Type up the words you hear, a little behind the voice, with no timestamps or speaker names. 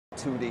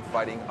2D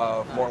fighting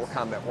of Mortal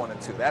Kombat 1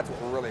 and 2. That's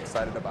what we're really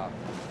excited about.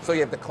 So you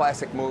have the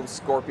classic moves.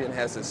 Scorpion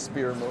has his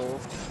spear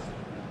move.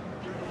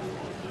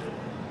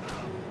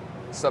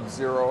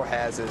 Sub-Zero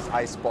has his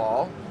ice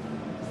ball.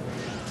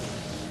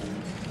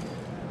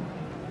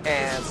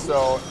 And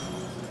so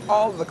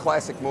all of the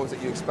classic moves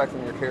that you expect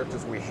from your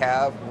characters we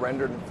have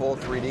rendered in full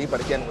 3D, but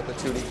again with the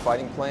 2D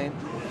fighting plane.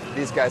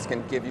 These guys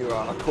can give you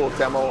a cool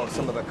demo of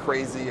some of the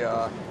crazy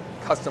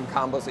custom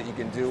combos that you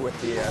can do with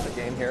the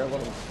game here.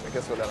 I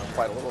guess we'll let them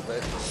fight a little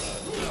bit.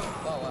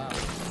 Oh, wow.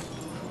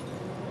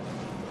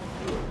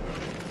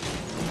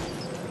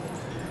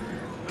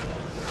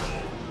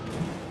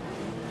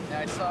 Now,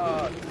 I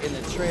saw in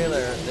the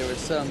trailer there was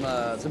some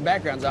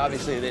backgrounds,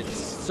 obviously, that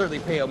certainly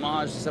pay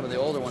homage to some of the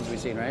older ones we've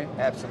seen, right?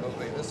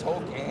 Absolutely. This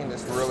whole game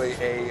is really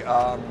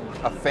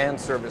a fan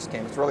service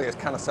game. It's really a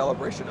kind of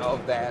celebration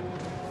of that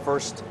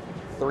first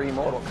 3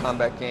 Mortal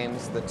Kombat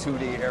games, the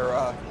 2D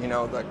era, you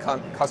know, the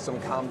custom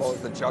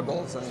combos, the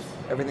juggles, and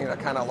everything that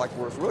kind of like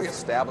was really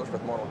established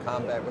with Mortal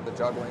Kombat with the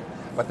juggling.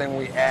 But then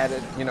we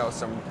added, you know,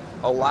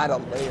 a lot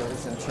of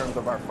layers in terms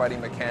of our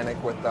fighting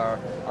mechanic with our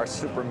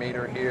super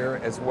meter here,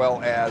 as well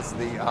as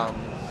the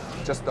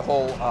just the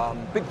whole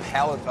big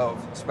palette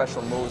of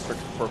special moves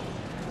for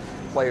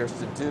players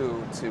to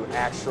do to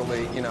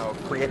actually, you know,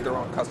 create their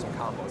own custom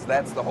combos.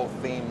 That's the whole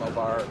theme of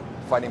our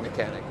fighting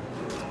mechanic.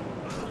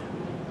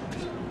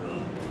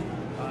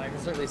 I can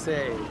certainly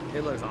say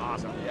it looks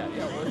awesome. Yeah,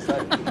 we're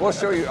excited. We'll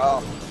show you,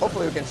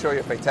 hopefully we can show you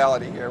a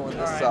fatality here when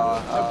this...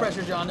 no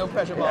pressure, John, no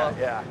pressure, Paul.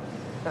 Yeah.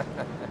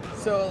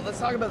 So let's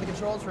talk about the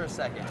controls for a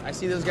second. I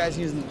see those guys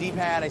using the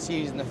D-pad, I see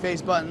you using the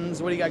face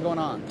buttons. What do you got going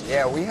on?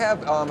 Yeah, we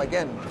have,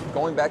 again,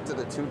 going back to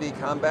the 2D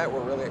combat, we're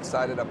really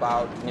excited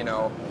about, you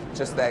know,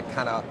 just that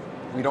kind of,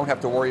 we don't have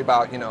to worry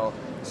about, you know,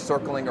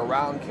 circling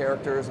around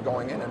characters,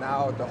 going in and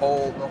out. The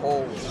whole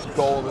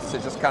goal is to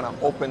just kind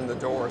of open the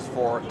doors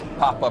for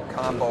pop-up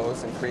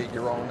combos and create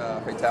your own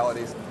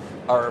fatalities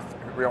or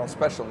your own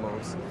special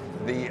moves.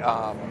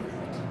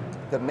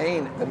 The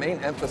main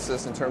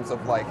emphasis in terms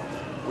of like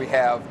we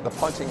have the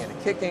punching and the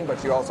kicking,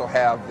 but you also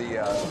have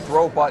the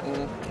throw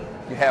button.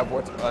 You have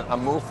what's a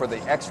move for the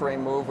X-ray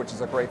move, which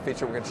is a great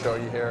feature we're going to show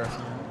you here.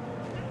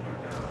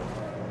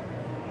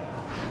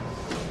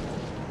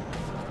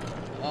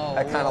 Oh,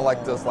 that kind of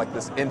like does like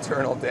this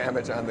internal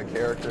damage on the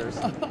characters.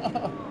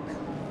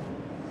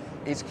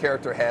 Each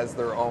character has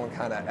their own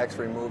kind of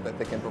X-ray move that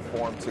they can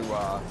perform to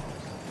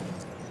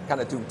kind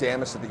of do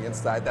damage to the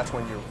inside. That's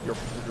when your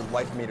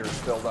life meter is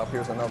filled up.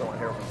 Here's another one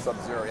here from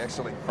Sub-Zero. He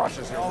actually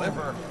crushes your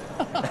liver.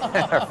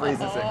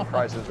 Freezes it and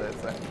crushes it.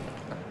 So.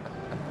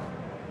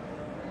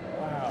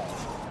 Wow.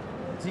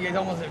 So you guys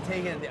almost have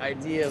taken the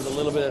idea of a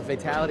little bit of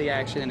fatality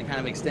action and kind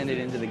of extended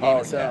it into the game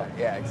itself.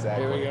 Yeah,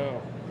 exactly. Here we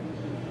go.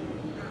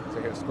 So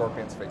here's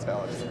Scorpion's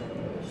fatality.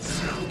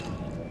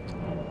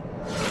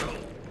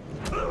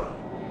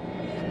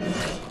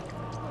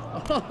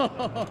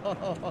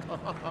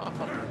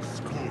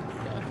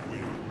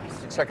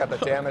 Check out the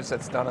damage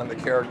that's done on the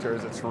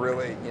characters. It's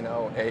really, you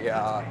know,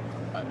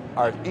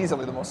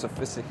 easily the most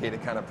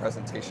sophisticated kind of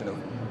presentation of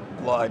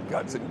blood,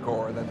 guts, and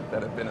gore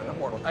that have been in a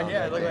Mortal Kombat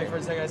Yeah, it looked like for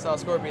a second I saw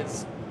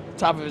Scorpion's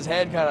top of his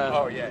head kind of...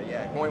 Oh,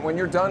 yeah. When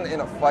you're done in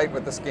a fight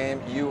with this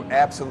game, you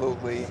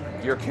absolutely,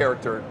 your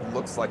character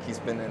looks like he's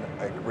been in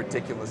a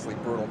ridiculously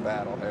brutal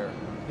battle here.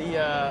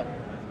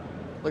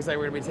 Looks like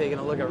we're going to be taking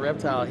a look at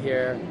Reptile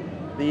here.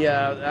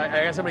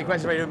 I got so many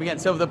questions ready to begin.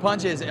 So the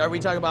punches, are we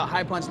talking about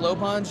high punch, low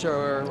punch,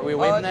 or are we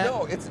away from that?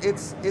 No, it's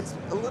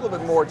a little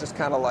bit more just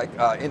kind of like,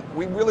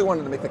 we really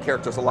wanted to make the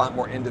characters a lot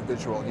more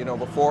individual. You know,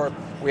 before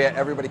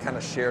everybody kind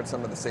of shared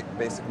some of the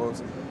basic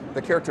moves.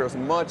 The character is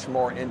much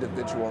more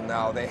individual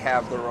now. They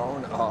have their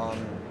own,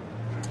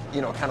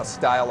 you know, kind of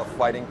style of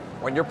fighting.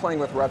 When you're playing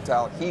with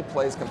Reptile, he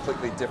plays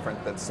completely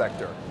different than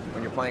Sector.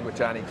 When you're playing with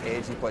Johnny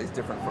Cage, he plays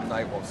different from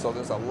Nightwolf. So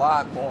there's a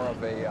lot more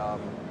of a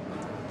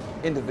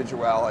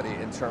individuality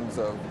in terms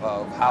of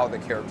how the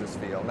characters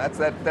feel. And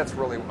that's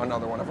really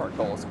another one of our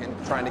goals. Again,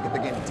 trying to get the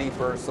game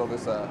deeper, so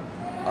there's a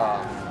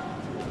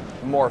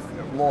lot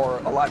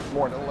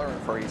more to learn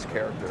for each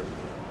character.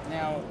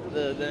 Now,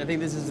 I think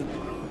this is,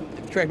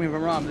 correct me if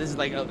I'm wrong, but this is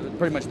like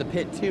pretty much the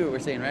pit too, we're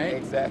saying, right?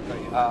 Exactly.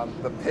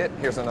 The pit,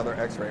 here's another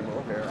X-ray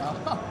move here.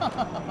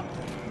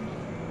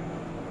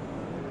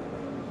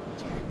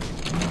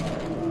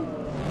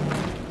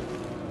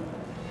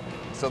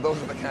 So those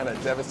are the kind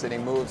of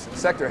devastating moves.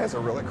 Sector has a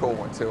really cool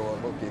one too.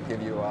 We'll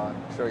give you,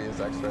 show you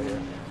his X-ray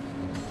here.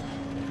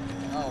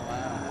 Oh,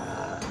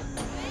 wow.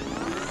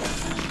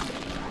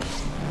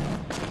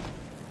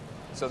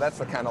 So that's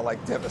the kind of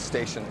like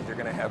devastation that you're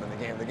going to have in the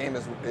game. The game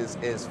is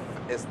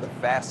the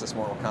fastest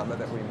Mortal Kombat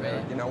that we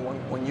made. You know,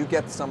 when you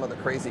get some of the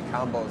crazy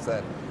combos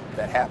that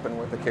happen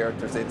with the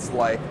characters, it's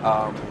like,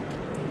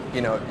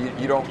 you know,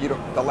 you don't.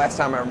 The last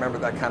time I remember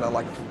that kind of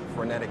like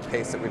frenetic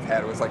pace that we've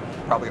had, it was like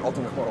probably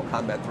Ultimate Mortal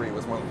Kombat 3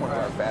 was one of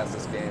our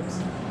fastest games.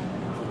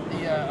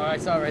 Oh, I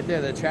saw it right there,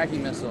 the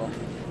tracking missile.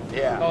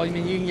 Yeah. Oh, you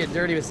mean you can get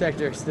dirty with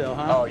Sector still,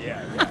 huh? Oh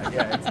yeah.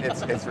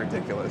 It's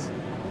ridiculous.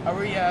 Are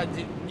we?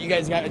 Do you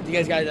guys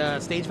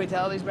got stage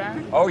fatalities,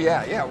 Baron? Oh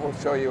yeah, yeah. We'll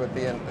show you at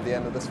the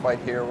end of this fight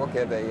here. We'll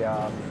get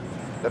a.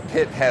 The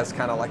pit has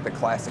kind of like the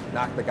classic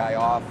knock the guy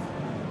off,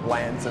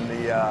 lands in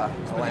the yeah.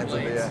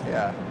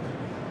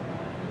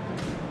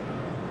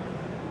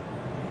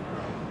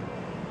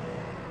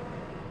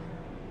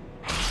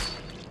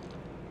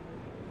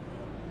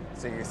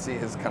 So you can see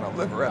his kind of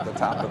liver at the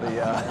top of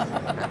the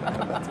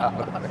at the top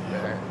of the thing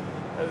there.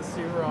 That is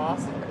super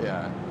awesome.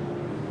 Yeah.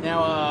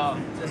 Now,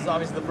 this is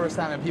obviously the first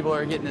time that people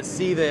are getting to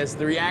see this.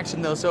 The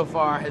reaction, though, so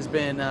far has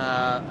been,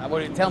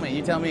 tell me,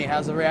 you tell me,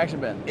 how's the reaction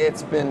been?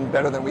 It's been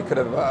better than we could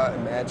have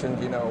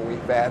imagined. You know,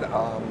 we've had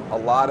a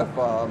lot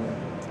of,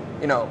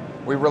 you know,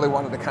 we really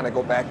wanted to kind of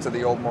go back to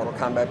the old Mortal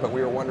Kombat, but we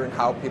were wondering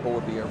how people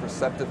would be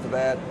receptive to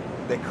that.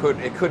 It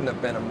couldn't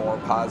have been a more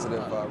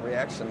positive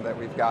reaction that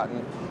we've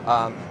gotten.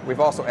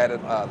 We've also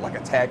added like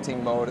a tag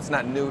team mode. It's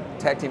not new,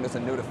 tag team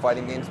isn't new to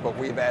fighting games, but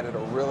we've added a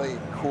really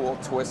cool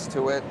twist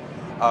to it.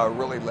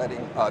 Really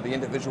letting the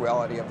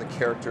individuality of the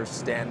characters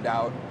stand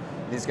out.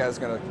 These guys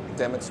are going to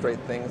demonstrate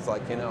things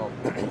like, you know,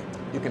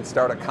 you can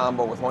start a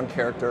combo with one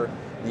character,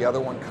 the other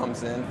one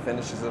comes in,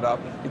 finishes it up.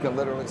 You can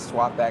literally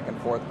swap back and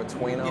forth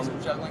between them.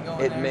 Some juggling going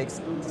It there.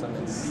 makes some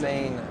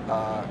insane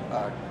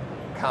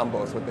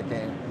combos with the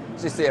game.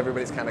 So you see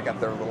everybody's kind of got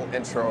their little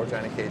intro.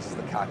 Johnny Cage is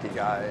the cocky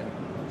guy, and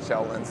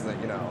Shaolin's the,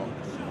 you know,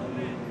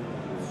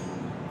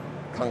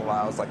 Kung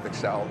Lao's like the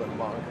Shaolin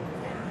monk.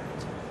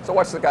 So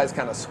watch the guys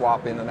kind of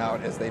swap in and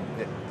out as they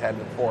had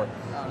before.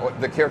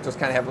 The characters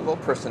kind of have a little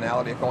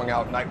personality going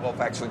out. Nightwolf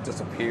actually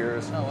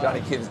disappears. Oh, wow.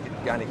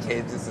 Johnny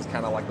Cage is this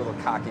kind of like little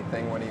cocky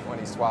thing when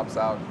he swaps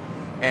out.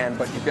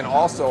 But you can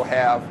also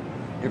have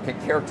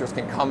characters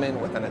can come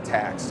in with an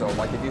attack. So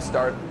like if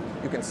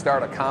you can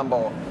start a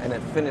combo and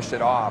then finish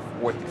it off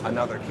with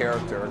another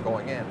character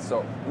going in.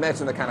 So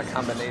imagine the kind of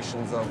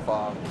combinations of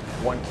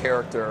one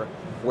character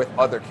with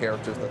other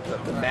characters,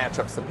 the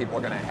matchups that people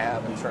are going to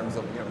have in terms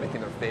of, you know,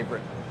 making their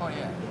favorite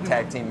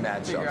tag team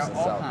matchups. Figure out and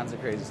all stuff. kinds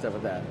of crazy stuff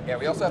with that. Yeah,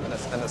 we also have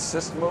an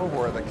assist move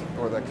where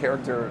the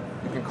character,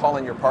 you can call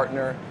in your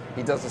partner,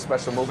 he does a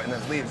special move and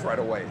then leaves right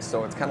away.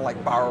 So it's kind of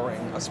like borrowing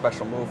a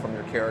special move from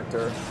your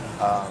character.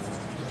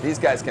 These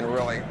guys can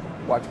really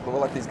we'll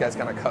let these guys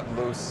kind of cut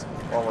loose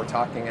while we're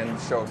talking and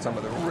show some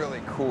of the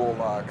really cool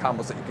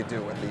combos that you could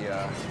do with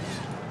the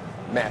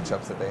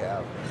matchups that they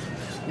have.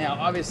 Now,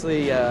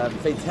 obviously,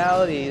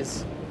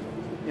 fatalities.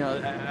 You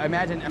know, I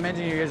imagine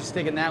you guys are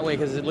sticking that way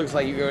because it looks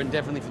like you're going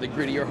definitely for the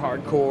grittier,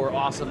 hardcore,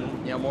 awesome,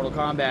 you know, Mortal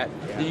Kombat.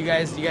 Yeah. Do you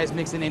guys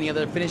mix in any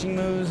other finishing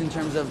moves in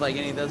terms of like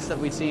any of the stuff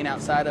we've seen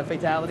outside of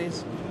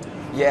fatalities?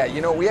 Yeah, you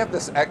know, we have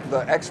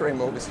the X-ray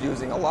move is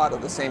using a lot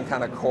of the same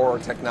kind of core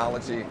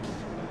technology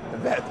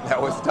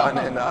that was done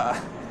in.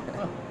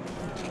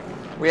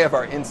 We have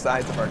our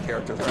insides of our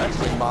characters are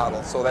actually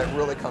modeled, so that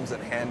really comes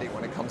in handy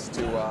when it comes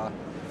to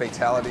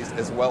fatalities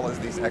as well as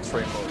these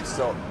X-ray moves.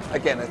 So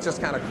again, it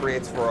just kind of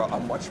creates for a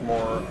much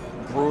more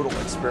brutal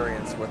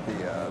experience with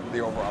the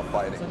overall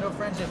fighting. So no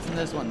friendships in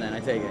this one then, I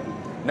take it?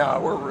 No,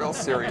 we're real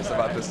serious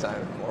about this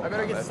time. I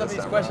better get some of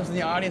these questions from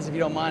the audience if you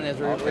don't mind as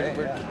we're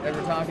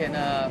talking.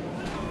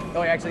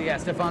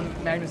 Stefan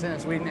Magnusson in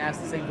Sweden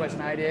asked the same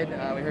question I did.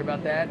 We heard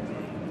about that.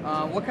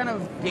 What kind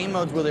of game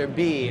modes will there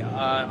be?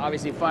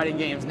 Obviously, fighting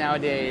games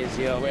nowadays,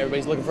 you know,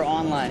 everybody's looking for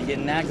online,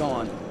 getting that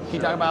going. Can you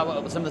talk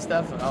about some of the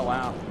stuff? Oh,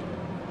 wow.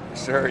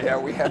 Sure. Yeah,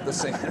 we have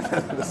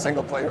the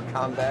single-player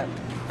combat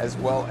as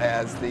well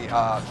as the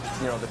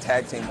the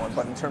tag team one.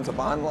 But in terms of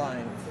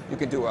online, you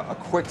can do a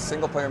quick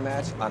single-player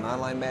match, an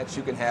online match.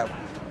 You can have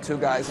 2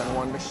 guys on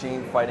one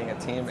machine fighting a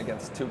team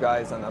against 2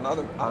 guys on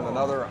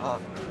another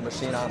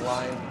machine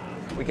online.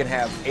 We can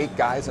have 8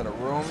 guys in a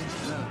room,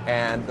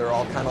 and they're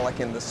all kind of like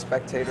in the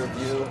spectator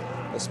view.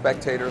 The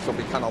spectators will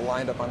be kind of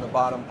lined up on the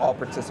bottom, all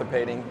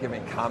participating,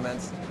 giving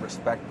comments,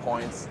 respect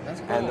points.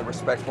 That's cool. And the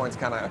respect points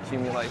kind of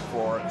accumulate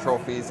for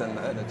trophies and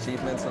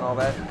achievements and all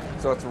that.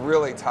 So it's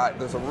really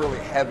there's a really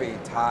heavy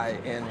tie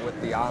in with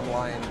the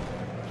online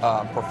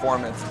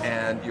performance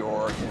and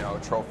your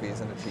trophies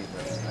and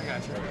achievements. I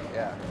got you.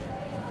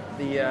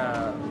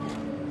 Yeah.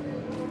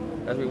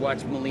 As we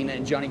watch Melina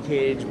and Johnny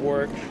Cage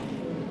work.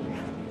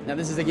 Now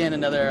this is again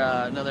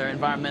another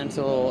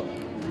environmental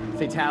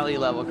fatality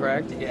level,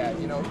 correct? Yeah,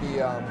 you know,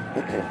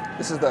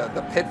 this is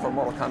the pit for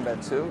Mortal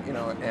Kombat 2, you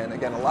know, and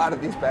again, a lot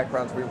of these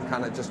backgrounds we've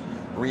kind of just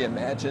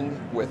reimagined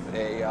with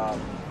a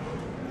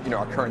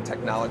current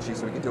technology,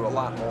 so we can do a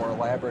lot more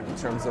elaborate in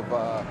terms of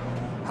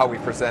how we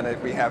present it.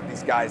 We have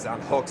these guys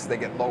on hooks; they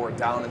get lowered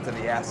down into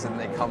the acid, and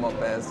they come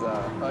up as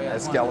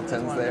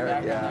skeletons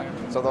there.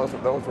 Yeah, so those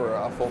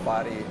were full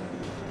body.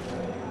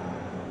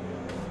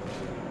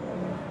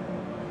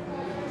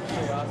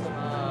 Awesome.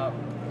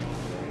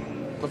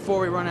 Before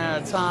we run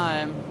out of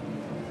time,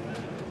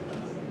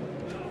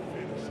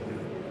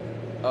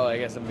 I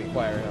guess I'm gonna be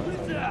quiet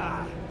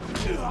now.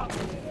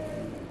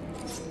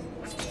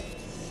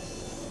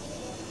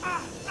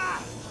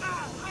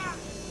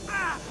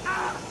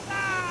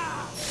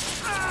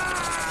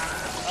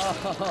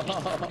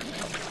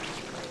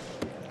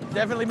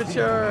 Definitely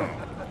mature.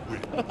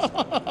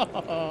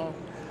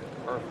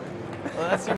 Perfect. Well, that's